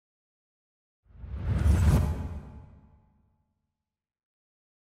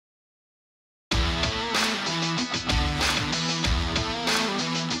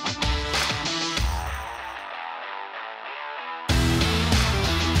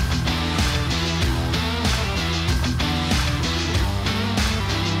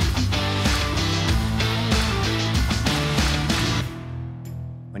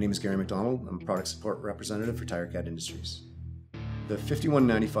Gary MacDonald. I'm a product support representative for Tigercat Industries. The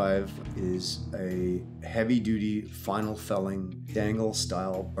 5195 is a heavy-duty final felling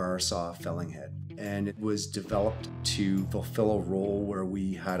dangle-style bar saw felling head, and it was developed to fulfill a role where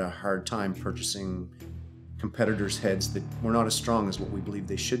we had a hard time purchasing competitors' heads that were not as strong as what we believe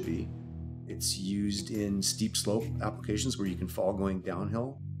they should be. It's used in steep slope applications where you can fall going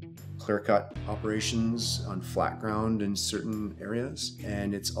downhill, clear-cut operations on flat ground in certain areas,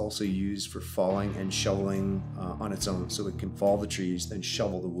 and it's also used for falling and shoveling on its own, so it can fall the trees, then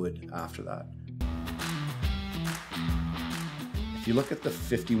shovel the wood after that. If you look at the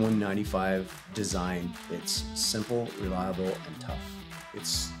 5195 design, it's simple, reliable, and tough.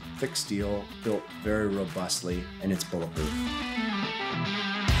 It's thick steel, built very robustly, and it's bulletproof.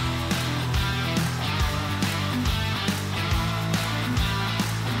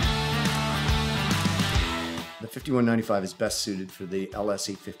 The 5195 is best suited for the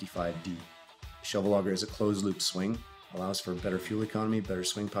LS855D. The shovel auger is a closed loop swing, allows for better fuel economy, better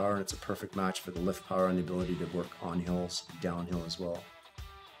swing power, and it's a perfect match for the lift power and the ability to work on hills, downhill as well.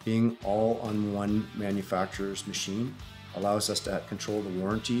 Being all on one manufacturer's machine allows us to control the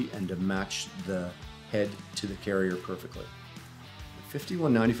warranty and to match the head to the carrier perfectly. The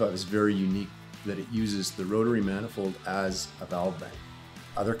 5195 is very unique that it uses the rotary manifold as a valve bank.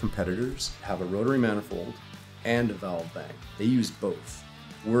 Other competitors have a rotary manifold and a valve bank. They use both.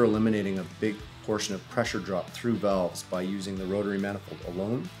 We're eliminating a big portion of pressure drop through valves by using the rotary manifold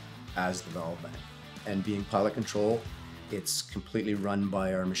alone as the valve bank. And being pilot control, it's completely run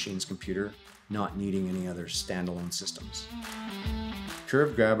by our machine's computer, not needing any other standalone systems.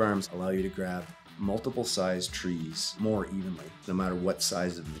 Curved grab arms allow you to grab multiple size trees more evenly, no matter what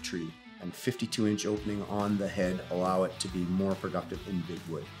size of the tree. And 52-inch opening on the head allow it to be more productive in big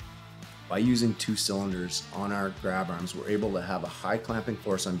wood. By using 2 cylinders on our grab arms, we're able to have a high clamping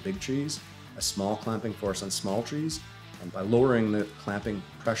force on big trees, a small clamping force on small trees, and by lowering the clamping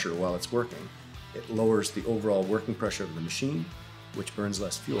pressure while it's working, it lowers the overall working pressure of the machine, which burns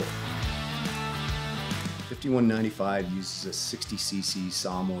less fuel. 5195 uses a 60cc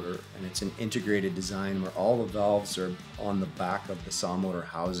saw motor, and it's an integrated design where all the valves are on the back of the saw motor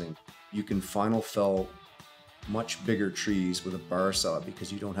housing. You can final fell much bigger trees with a bar saw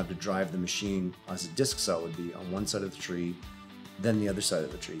because you don't have to drive the machine as a disc saw would be on one side of the tree, then the other side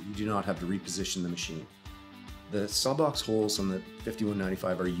of the tree. You do not have to reposition the machine. The sawbox holes on the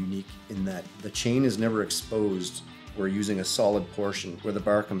 5195 are unique in that the chain is never exposed. We're using a solid portion where the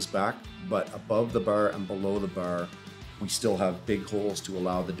bar comes back, but above the bar and below the bar, we still have big holes to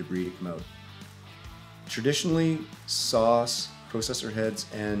allow the debris to come out. Traditionally, saws, processor heads,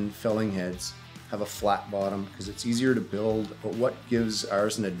 and felling heads have a flat bottom because it's easier to build, but what gives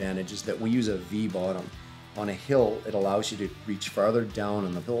ours an advantage is that we use a V bottom. On a hill, it allows you to reach farther down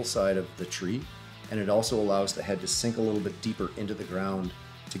on the hillside of the tree, and it also allows the head to sink a little bit deeper into the ground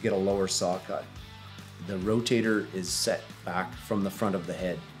to get a lower saw cut. The rotator is set back from the front of the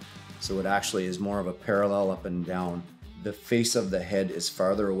head, so it actually is more of a parallel up and down. The face of the head is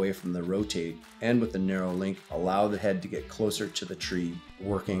farther away from the rotate, and with the narrow link, allow the head to get closer to the tree,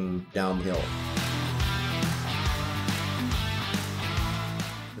 working downhill.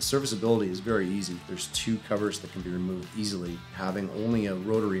 The serviceability is very easy. There's 2 covers that can be removed easily. Having only a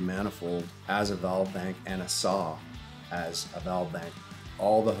rotary manifold as a valve bank and a saw as a valve bank.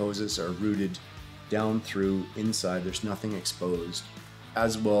 All the hoses are routed down through inside. There's nothing exposed.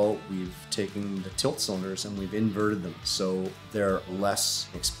 As well, we've taken the tilt cylinders and we've inverted them so they're less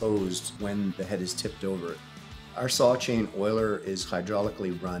exposed when the head is tipped over. Our saw chain oiler is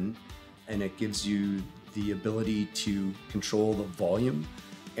hydraulically run, and it gives you the ability to control the volume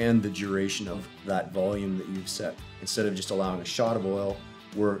and the duration of that volume that you've set. Instead of just allowing a shot of oil,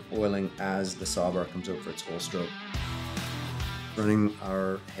 we're oiling as the saw bar comes out for its whole stroke. Running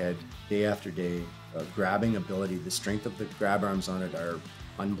our head day after day, grabbing ability, the strength of the grab arms on it are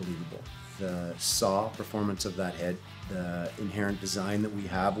unbelievable. The saw performance of that head, the inherent design that we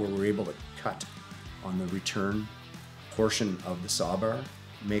have where we're able to cut on the return portion of the saw bar,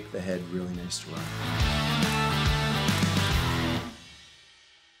 make the head really nice to run.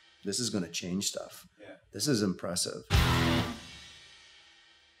 This is going to change stuff. Yeah. This is impressive.